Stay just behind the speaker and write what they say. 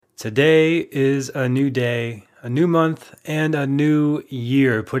Today is a new day, a new month, and a new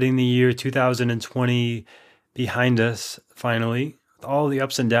year, putting the year 2020 behind us finally. With all the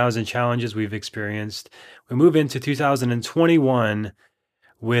ups and downs and challenges we've experienced, we move into 2021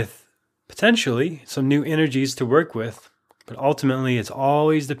 with potentially some new energies to work with, but ultimately it's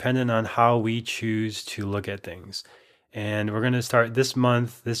always dependent on how we choose to look at things. And we're going to start this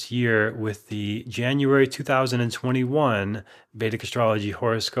month, this year, with the January 2021 Vedic Astrology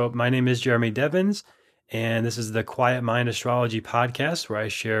Horoscope. My name is Jeremy Devins, and this is the Quiet Mind Astrology Podcast, where I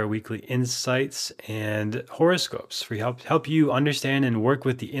share weekly insights and horoscopes for help you understand and work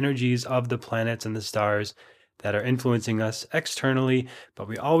with the energies of the planets and the stars that are influencing us externally, but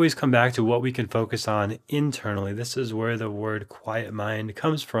we always come back to what we can focus on internally. This is where the word quiet mind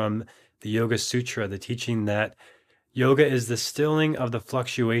comes from, the Yoga Sutra, the teaching that yoga is the stilling of the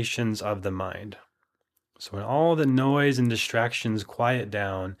fluctuations of the mind. So when all the noise and distractions quiet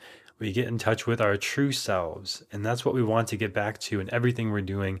down, we get in touch with our true selves. And that's what we want to get back to in everything we're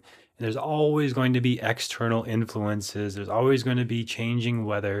doing. And there's always going to be external influences. There's always going to be changing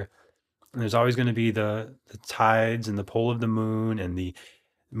weather. And there's always going to be the tides and the pull of the moon and the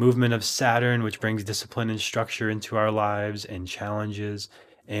movement of Saturn, which brings discipline and structure into our lives and challenges.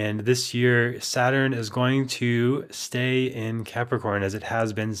 And this year, Saturn is going to stay in Capricorn as it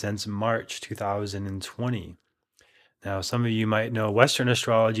has been since March 2020. Now, some of you might know Western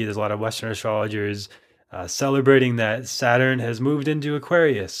astrology. There's a lot of Western astrologers celebrating that Saturn has moved into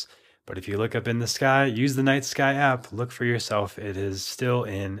Aquarius. But if you look up in the sky, use the Night Sky app, look for yourself. It is still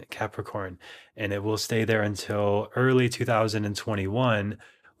in Capricorn, and it will stay there until early 2021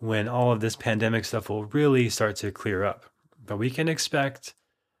 when all of this pandemic stuff will really start to clear up. But we can expect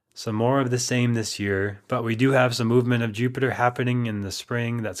some more of the same this year, but we do have some movement of Jupiter happening in the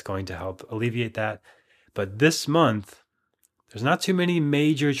spring that's going to help alleviate that. But this month, there's not too many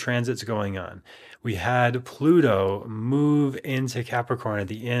major transits going on. We had Pluto move into Capricorn at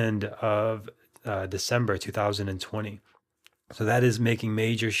the end of December 2020. So that is making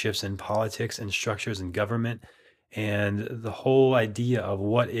major shifts in politics and structures in government and the whole idea of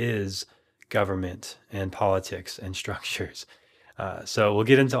what is government and politics and structures. So we'll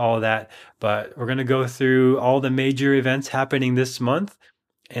get into all of that, but we're going to go through all the major events happening this month.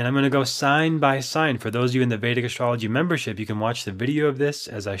 And I'm going to go sign by sign. For those of you in the Vedic Astrology membership, you can watch the video of this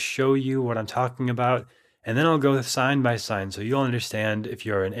as I show you what I'm talking about. And then I'll go sign by sign. So you'll understand if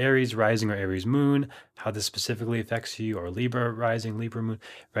you're an Aries rising or Aries moon, how this specifically affects you, or Libra rising, Libra moon,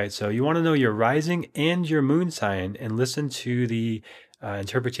 right? So you want to know your rising and your moon sign and listen to the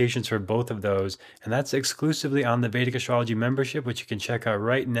interpretations for both of those. And that's exclusively on the Vedic Astrology membership, which you can check out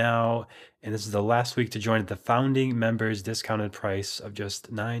right now. And this is the last week to join at the founding members discounted price of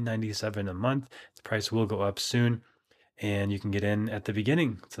just $9.97 a month. The price will go up soon, and you can get in at the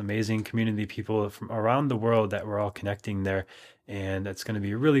beginning. It's an amazing community of people from around the world that we're all connecting there. And it's going to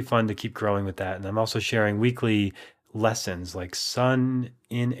be really fun to keep growing with that. And I'm also sharing weekly lessons like Sun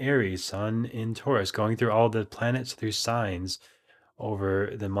in Aries, Sun in Taurus, going through all the planets through signs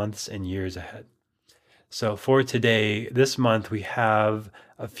over the months and years ahead. So for today, this month, we have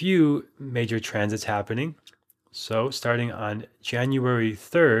a few major transits happening. So starting on January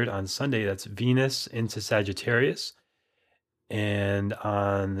 3rd, on Sunday, that's Venus into Sagittarius. And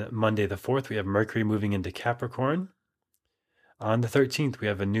on Monday the 4th, we have Mercury moving into Capricorn. On the 13th, we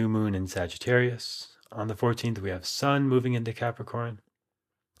have a new moon in Sagittarius. On the 14th, we have Sun moving into Capricorn.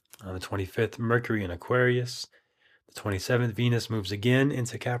 On the 25th, Mercury in Aquarius. The 27th, Venus moves again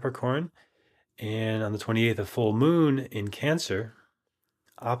into Capricorn. And on the 28th, a full moon in Cancer,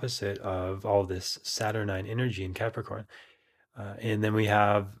 opposite of all this Saturnine energy in Capricorn. And then we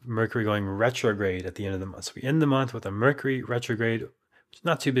have Mercury going retrograde at the end of the month. So we end the month with a Mercury retrograde. It's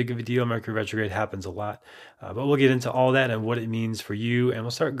not too big of a deal. Mercury retrograde happens a lot. But we'll get into all that and what it means for you. And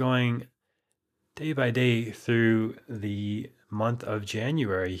we'll start going day by day through the month of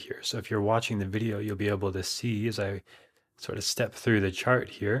January here. So if you're watching the video, you'll be able to see as I sort of step through the chart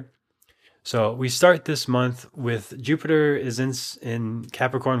here. So we start this month with Jupiter is in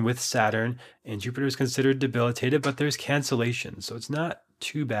Capricorn with Saturn, and Jupiter is considered debilitated, but there's cancellation. So it's not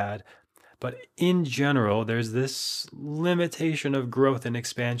too bad. But in general, there's this limitation of growth and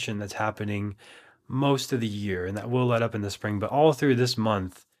expansion that's happening most of the year, and that will let up in the spring. But all through this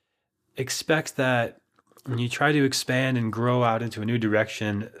month, expect that when you try to expand and grow out into a new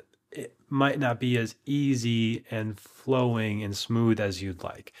direction, it might not be as easy and flowing and smooth as you'd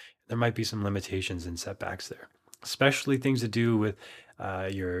like. There might be some limitations and setbacks there, especially things to do with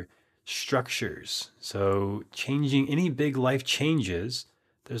your structures. So changing any big life changes,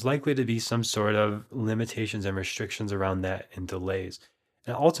 there's likely to be some sort of limitations and restrictions around that and delays.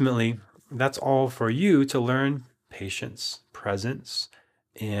 And ultimately, that's all for you to learn patience, presence,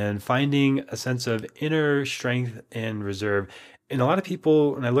 and finding a sense of inner strength and reserve. And a lot of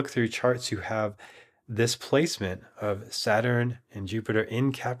people, when I look through charts who have this placement of Saturn and Jupiter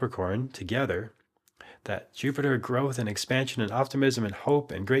in Capricorn together, that Jupiter growth and expansion and optimism and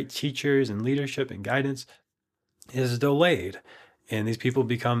hope and great teachers and leadership and guidance is delayed. And these people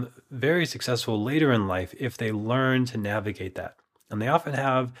become very successful later in life if they learn to navigate that. And they often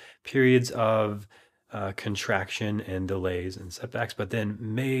have periods of contraction and delays and setbacks, but then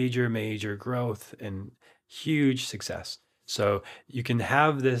major, major growth and huge success. So you can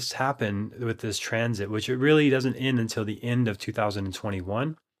have this happen with this transit, which it really doesn't end until the end of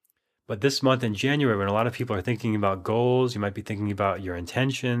 2021. But this month in January, when a lot of people are thinking about goals, you might be thinking about your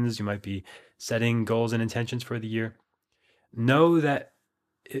intentions, you might be setting goals and intentions for the year. Know that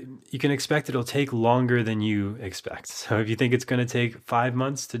you can expect it'll take longer than you expect. So if you think it's going to take 5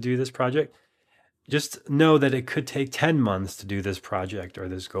 months to do this project, just know that it could take 10 months to do this project or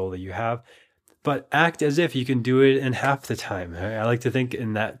this goal that you have. But act as if you can do it in half the time. I like to think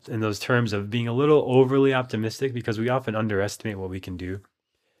in those terms of being a little overly optimistic, because we often underestimate what we can do.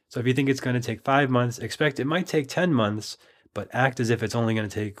 So if you think it's going to take 5 months, expect it might take 10 months, but act as if it's only going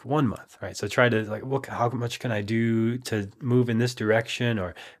to take 1 month, right? So try to how much can I do to move in this direction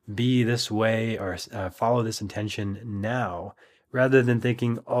or be this way or follow this intention now, rather than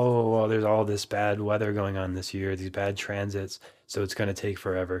thinking, oh, well, there's all this bad weather going on this year, these bad transits, so it's going to take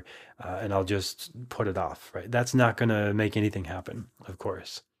forever, and I'll just put it off, right? That's not going to make anything happen, of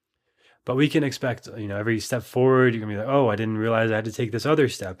course. But we can expect, every step forward, you're going to be like, oh, I didn't realize I had to take this other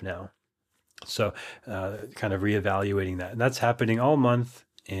step now. So kind of reevaluating that. And that's happening all month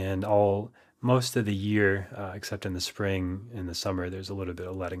and most of the year, except in the spring and the summer, there's a little bit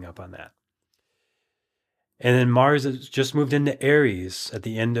of letting up on that. And then Mars has just moved into Aries at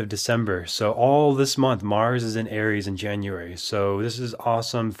the end of December. So all this month, Mars is in Aries in January. So this is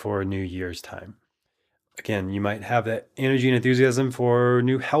awesome for New Year's time. Again, you might have that energy and enthusiasm for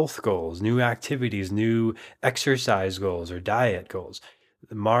new health goals, new activities, new exercise goals or diet goals.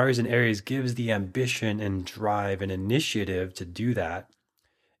 Mars in Aries gives the ambition and drive and initiative to do that.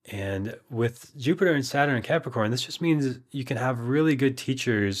 And with Jupiter and Saturn and Capricorn, this just means you can have really good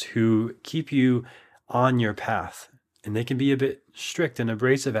teachers who keep you on your path. And they can be a bit strict and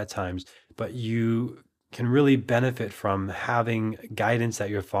abrasive at times, but you can really benefit from having guidance that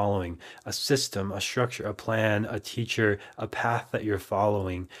you're following, a system, a structure, a plan, a teacher, a path that you're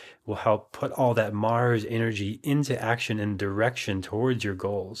following will help put all that Mars energy into action and direction towards your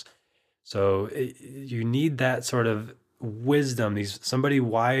goals. So you need that sort of wisdom, somebody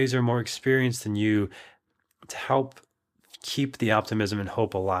wiser, more experienced than you, to help keep the optimism and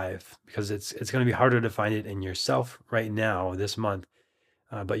hope alive, because it's going to be harder to find it in yourself right now this month.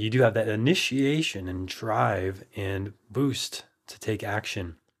 But you do have that initiation and drive and boost to take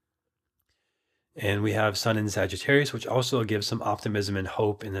action. And we have Sun in Sagittarius, which also gives some optimism and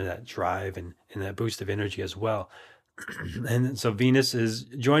hope and that drive and that boost of energy as well. And so Venus is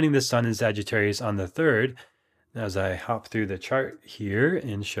joining the Sun in Sagittarius on the 3rd. As I hop through the chart here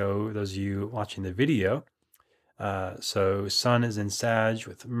and show those of you watching the video. So Sun is in Sag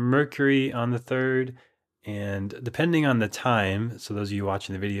with Mercury on the 3rd. And depending on the time, so those of you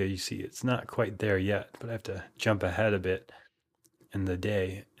watching the video, you see it's not quite there yet, but I have to jump ahead a bit in the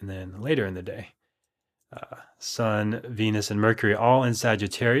day and then later in the day. Sun, Venus, and Mercury all in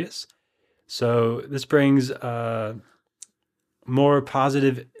Sagittarius. So this brings more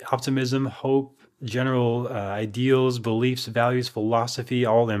positive optimism, hope, general ideals, beliefs, values, philosophy,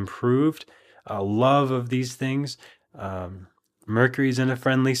 all improved. Love of these things. Mercury's in a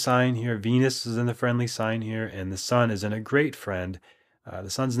friendly sign here. Venus is in a friendly sign here. And the Sun is in a great friend. The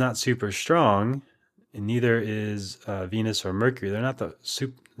Sun's not super strong, and neither is Venus or Mercury. They're not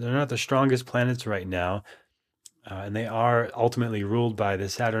the strongest planets right now. And they are ultimately ruled by the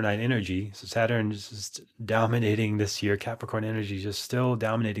Saturnine energy. So Saturn is just dominating this year. Capricorn energy is just still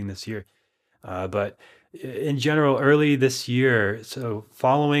dominating this year. But in general, early this year, so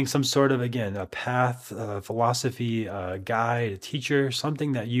following some sort of, again, a path, a philosophy, a guide, a teacher,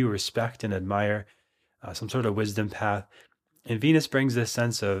 something that you respect and admire, some sort of wisdom path. And Venus brings this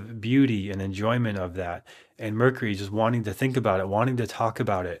sense of beauty and enjoyment of that. And Mercury just wanting to think about it, wanting to talk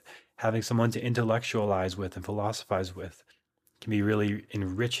about it, having someone to intellectualize with and philosophize with can be really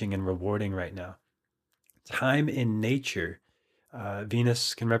enriching and rewarding right now. Time in nature.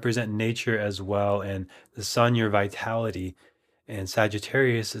 Venus can represent nature as well, and the Sun, your vitality, and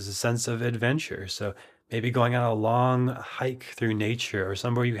Sagittarius is a sense of adventure. So maybe going on a long hike through nature or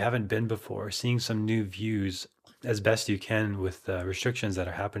somewhere you haven't been before, seeing some new views, as best you can with the restrictions that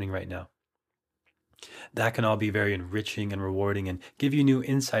are happening right now. That can all be very enriching and rewarding and give you new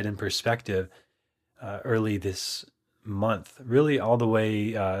insight and perspective early this month, really all the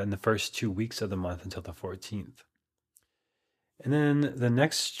way in the first 2 weeks of the month until the 14th. And then the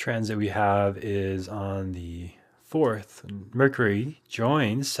next transit we have is on the 4th. Mercury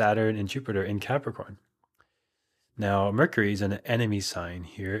joins Saturn and Jupiter in Capricorn. Now, Mercury is an enemy sign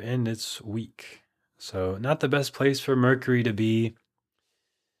here, and it's weak. So not the best place for Mercury to be.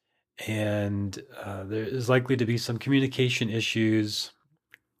 And there is likely to be some communication issues.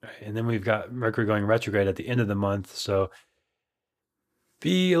 And then we've got Mercury going retrograde at the end of the month. So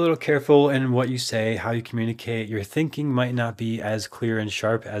be a little careful in what you say, how you communicate. Your thinking might not be as clear and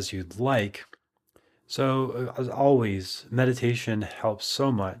sharp as you'd like. So, as always, meditation helps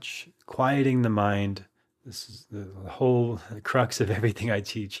so much. Quieting the mind. This is the whole crux of everything I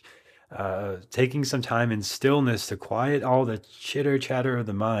teach. Taking some time in stillness to quiet all the chitter chatter of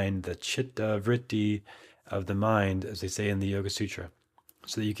the mind, the chitta vritti of the mind, as they say in the Yoga Sutra,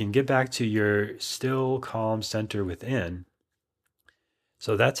 so that you can get back to your still, calm center within.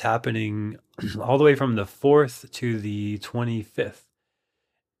 So that's happening all the way from the 4th to the 25th.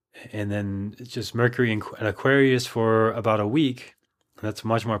 And then it's just Mercury in Aquarius for about a week. That's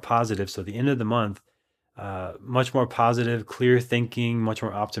much more positive. So the end of the month, much more positive, clear thinking, much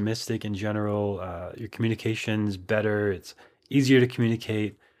more optimistic in general. Your communication's better. It's easier to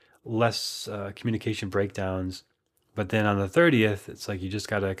communicate, less communication breakdowns. But then on the 30th, it's like you just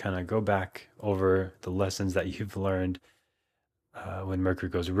got to kind of go back over the lessons that you've learned when Mercury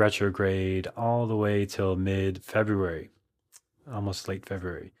goes retrograde all the way till mid-February, almost late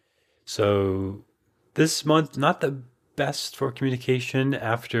February. So this month, not the best for communication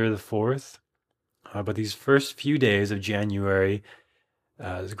after the 4th, but these first few days of January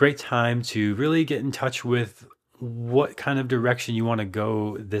is a great time to really get in touch with what kind of direction you want to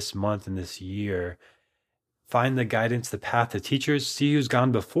go this month and this year. Find the guidance, the path, the teachers, see who's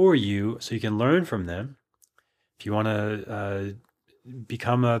gone before you so you can learn from them. If you want to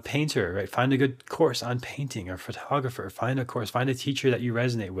become a painter, right? Find a good course on painting, or photographer. Find a course, find a teacher that you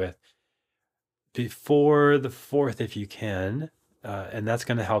resonate with before the 4th if you can. And that's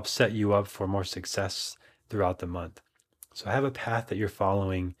going to help set you up for more success throughout the month. So have a path that you're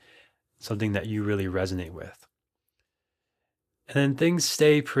following, something that you really resonate with. And then things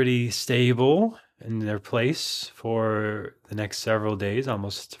stay pretty stable in their place for the next several days,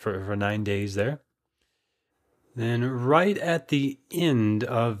 almost for 9 days there. Then right at the end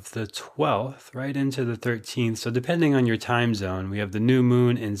of the 12th, right into the 13th, so depending on your time zone, we have the new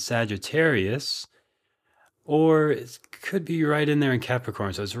moon in Sagittarius, or it could be right in there in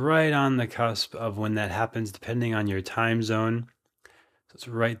Capricorn. So it's right on the cusp of when that happens, depending on your time zone. So it's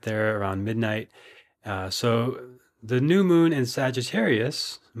right there around midnight. So the new moon in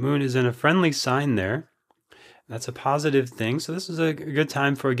Sagittarius, moon is in a friendly sign there. That's a positive thing. So this is a good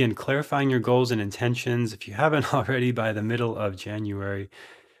time for, again, clarifying your goals and intentions. If you haven't already by the middle of January,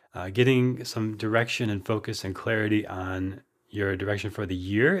 getting some direction and focus and clarity on your direction for the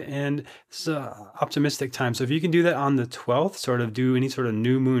year. And it's an optimistic time. So if you can do that on the 12th, sort of do any sort of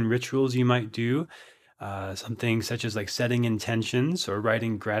new moon rituals you might do, something such as like setting intentions or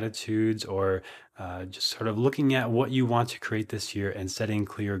writing gratitudes, or just sort of looking at what you want to create this year and setting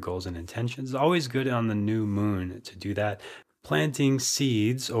clear goals and intentions. It's always good on the new moon to do that. Planting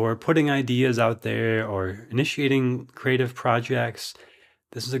seeds or putting ideas out there or initiating creative projects.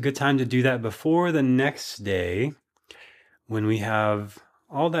 This is a good time to do that before the next day, when we have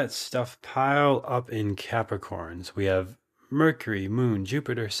all that stuff pile up in Capricorns. We have Mercury, Moon,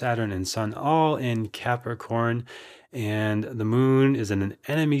 Jupiter, Saturn, and Sun all in Capricorn. And the moon is in an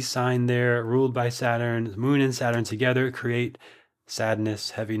enemy sign there, ruled by Saturn. The moon and Saturn together create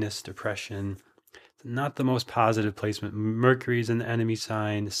sadness, heaviness, depression. It's not the most positive placement. Mercury's in the enemy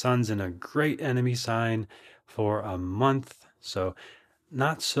sign. Sun's in a great enemy sign for a month. So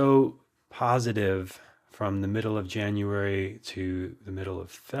not so positive from the middle of January to the middle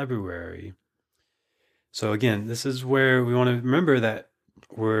of February. So again, this is where we want to remember that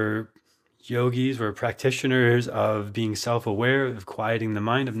we're yogis, we're practitioners of being self-aware, of quieting the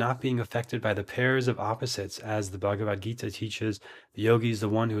mind, of not being affected by the pairs of opposites. As the Bhagavad Gita teaches, the yogi is the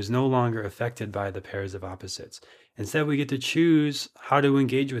one who is no longer affected by the pairs of opposites. Instead, we get to choose how to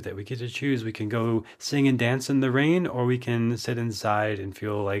engage with it. We get to choose. We can go sing and dance in the rain, or we can sit inside and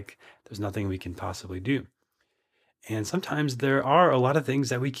feel like there's nothing we can possibly do. And sometimes there are a lot of things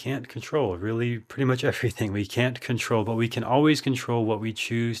that we can't control, really pretty much everything we can't control, but we can always control what we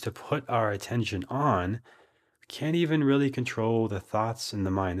choose to put our attention on. We can't even really control the thoughts in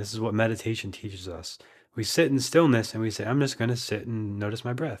the mind. This is what meditation teaches us. We sit in stillness and we say, I'm just going to sit and notice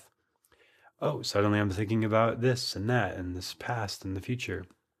my breath. Oh, suddenly I'm thinking about this and that and this past and the future.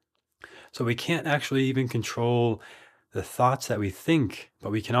 So we can't actually even control the thoughts that we think,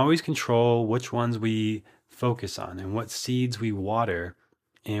 but we can always control which ones we focus on and what seeds we water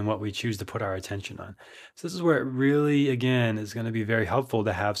and what we choose to put our attention on. So this is where it really, again, is going to be very helpful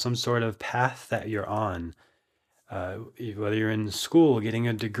to have some sort of path that you're on. Whether you're in school getting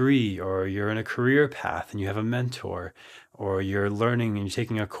a degree, or you're in a career path and you have a mentor, or you're learning and you're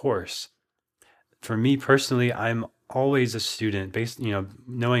taking a course. For me personally, I'm always a student based,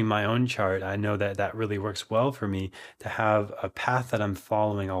 knowing my own chart. I know that that really works well for me to have a path that I'm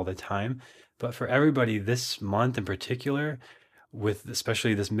following all the time. But for everybody this month in particular, with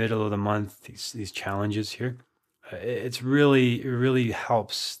especially this middle of the month, these challenges here, it really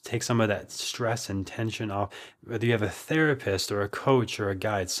helps take some of that stress and tension off. Whether you have a therapist or a coach or a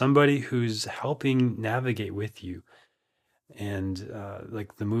guide, somebody who's helping navigate with you. And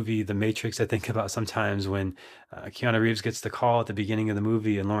like the movie The Matrix, I think about sometimes when Keanu Reeves gets the call at the beginning of the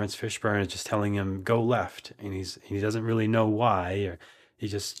movie, and Lawrence Fishburne is just telling him go left, and he doesn't really know why, or he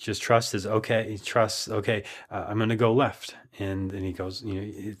just trusts is okay. He trusts, okay, I'm going to go left, and then he goes.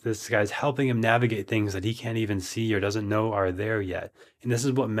 This guy's helping him navigate things that he can't even see or doesn't know are there yet. And this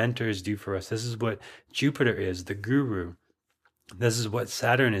is what mentors do for us. This is what Jupiter is, the guru. This is what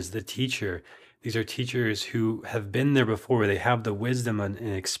Saturn is, the teacher. These are teachers who have been there before. They have the wisdom and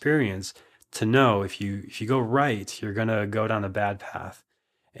experience to know if you go right, you're gonna go down a bad path.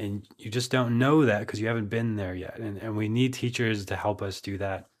 And you just don't know that because you haven't been there yet. And we need teachers to help us do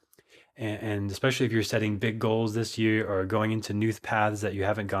that. And especially if you're setting big goals this year or going into new paths that you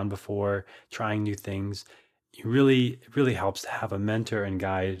haven't gone before, trying new things, it really helps to have a mentor and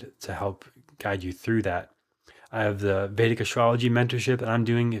guide to help guide you through that. I have the Vedic astrology mentorship that I'm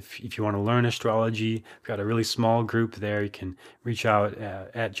doing. If you want to learn astrology, we've got a really small group there. You can reach out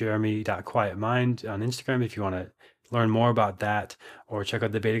at jeremy.quietmind on Instagram if you want to learn more about that, or check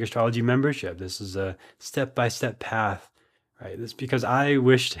out the Vedic astrology membership. This is a step-by-step path, right? This because I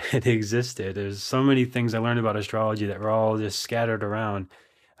wished it existed. There's so many things I learned about astrology that were all just scattered around,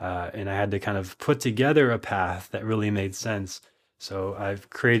 and I had to kind of put together a path that really made sense. So I've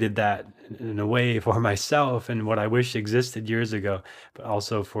created that in a way for myself and what I wish existed years ago, but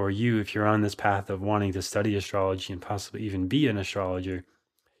also for you if you're on this path of wanting to study astrology and possibly even be an astrologer.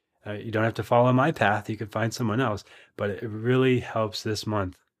 You don't have to follow my path. You could find someone else, but it really helps this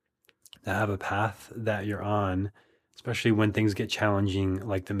month to have a path that you're on, especially when things get challenging,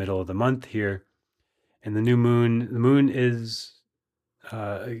 like the middle of the month here. And the moon is,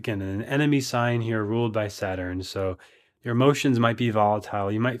 again, an enemy sign here ruled by Saturn. So your emotions might be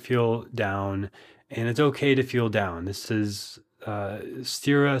volatile. You might feel down, and it's okay to feel down. This is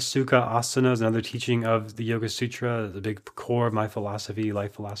Sthira Sukha Asana is another teaching of the Yoga Sutra, the big core of my philosophy,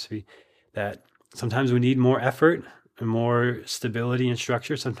 life philosophy, that sometimes we need more effort and more stability and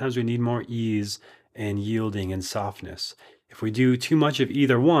structure. Sometimes we need more ease and yielding and softness. If we do too much of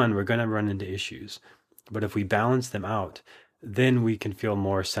either one, we're going to run into issues. But if we balance them out, then we can feel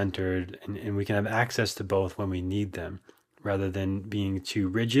more centered, and we can have access to both when we need them, rather than being too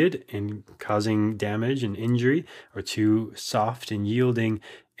rigid and causing damage and injury, or too soft and yielding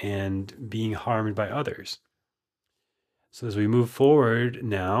and being harmed by others. So as we move forward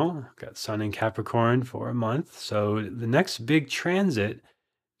now, got Sun in Capricorn for a month. So the next big transit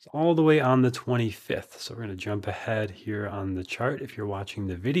is all the way on the 25th. So we're going to jump ahead here on the chart if you're watching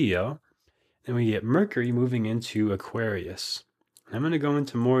the video. Then we get Mercury moving into Aquarius. I'm going to go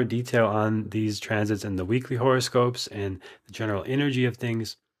into more detail on these transits in the weekly horoscopes and the general energy of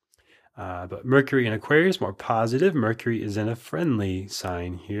things. But Mercury in Aquarius, more positive. Mercury is in a friendly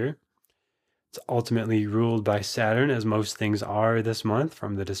sign here. It's ultimately ruled by Saturn, as most things are this month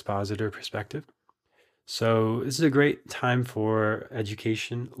from the dispositor perspective. So this is a great time for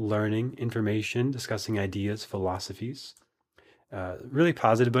education, learning, information, discussing ideas, philosophies. Really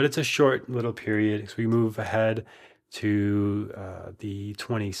positive, but it's a short little period. So we move ahead to the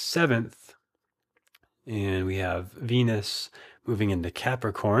 27th, and we have Venus moving into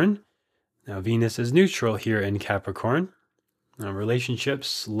Capricorn. Now, Venus is neutral here in Capricorn.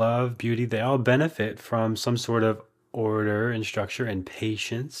 Relationships, love, beauty, they all benefit from some sort of order and structure and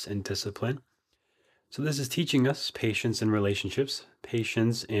patience and discipline. So this is teaching us patience in relationships,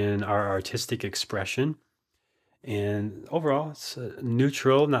 patience in our artistic expression. And overall, it's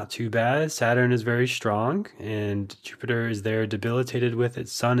neutral, not too bad. Saturn is very strong, and Jupiter is there debilitated with it.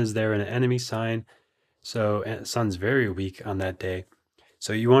 Sun is there in an enemy sign. So Sun's very weak on that day.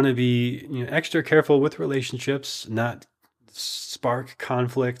 So you want to be extra careful with relationships, not spark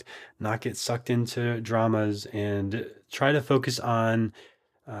conflict, not get sucked into dramas, and try to focus on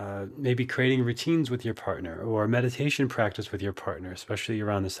maybe creating routines with your partner or meditation practice with your partner, especially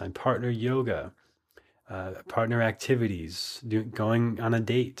around this time. Partner yoga, partner activities, going on a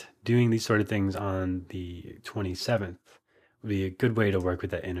date, doing these sort of things on the 27th would be a good way to work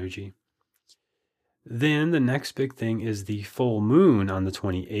with that energy. Then the next big thing is the full moon on the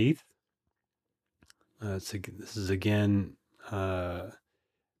 28th. This is again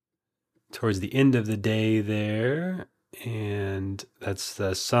towards the end of the day there, and that's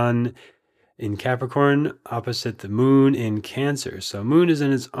the sun in Capricorn opposite the moon in Cancer. So moon is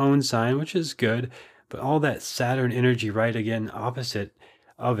in its own sign, which is good, but all that Saturn energy right again opposite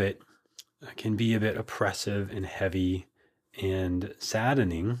of it can be a bit oppressive and heavy and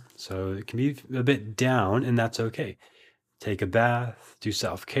saddening. So it can be a bit down, and that's okay. Take a bath, do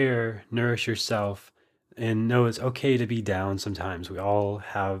self-care, nourish yourself, and know it's okay to be down sometimes. We all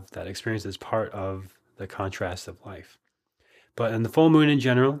have that experience as part of the contrast of life. But in the full moon in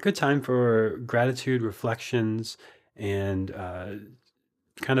general, good time for gratitude, reflections, and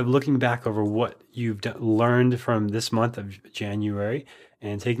kind of looking back over what you've learned from this month of January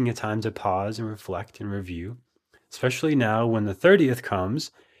and taking a time to pause and reflect and review, especially now when the 30th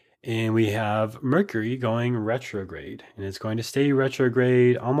comes and we have Mercury going retrograde. And it's going to stay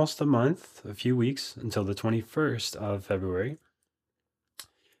retrograde almost a month, a few weeks, until the 21st of February.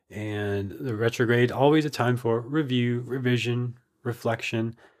 And the retrograde, always a time for review, revision,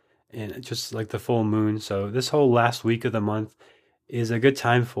 reflection, and just like the full moon. So this whole last week of the month is a good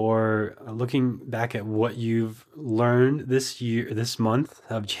time for looking back at what you've learned this month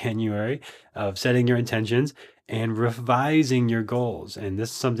of January, of setting your intentions and revising your goals. And this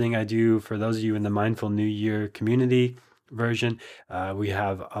is something I do for those of you in the Mindful New Year community version. We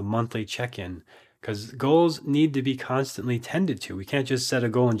have a monthly check-in, because goals need to be constantly tended to. We can't just set a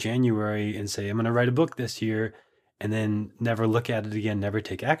goal in January and say, I'm going to write a book this year, and then never look at it again, never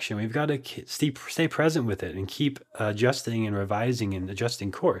take action. We've got to stay present with it and keep adjusting and revising and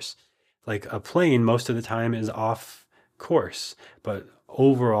adjusting course. Like a plane, most of the time is off course, but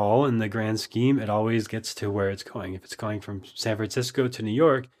overall, in the grand scheme, it always gets to where it's going. If it's going from San Francisco to New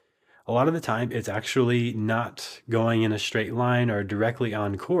York, a lot of the time it's actually not going in a straight line or directly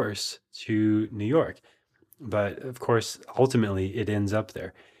on course to New York. But of course, ultimately it ends up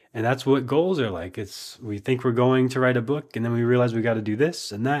there. And that's what goals are like. We think we're going to write a book, and then we realize we got to do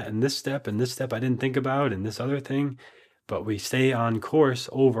this and that and this step I didn't think about, and this other thing. But we stay on course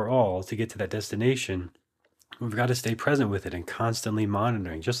overall to get to that destination. We've got to stay present with it and constantly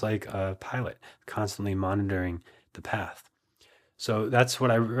monitoring, just like a pilot, constantly monitoring the path. So that's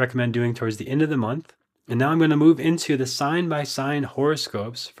what I recommend doing towards the end of the month. And now I'm going to move into the sign-by-sign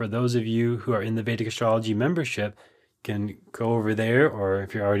horoscopes. For those of you who are in the Vedic Astrology membership, you can go over there, or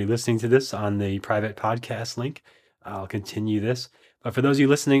if you're already listening to this on the private podcast link, I'll continue this. But for those of you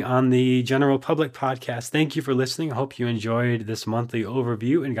listening on the general public podcast, thank you for listening. I hope you enjoyed this monthly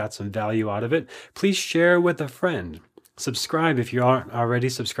overview and got some value out of it. Please share with a friend. Subscribe if you aren't already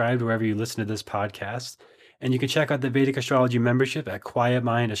subscribed wherever you listen to this podcast. And you can check out the Vedic Astrology membership at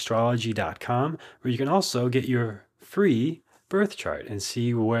quietmindastrology.com, where you can also get your free birth chart and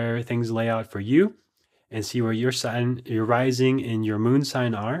see where things lay out for you and see where your sign, your rising and your moon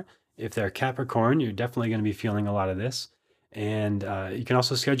sign are. If they're Capricorn, you're definitely going to be feeling a lot of this. And you can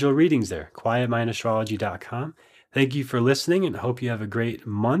also schedule readings there, quietmindastrology.com. Thank you for listening, and hope you have a great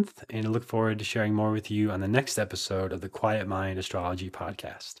month. And I look forward to sharing more with you on the next episode of the Quiet Mind Astrology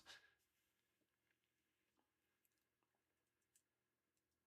podcast.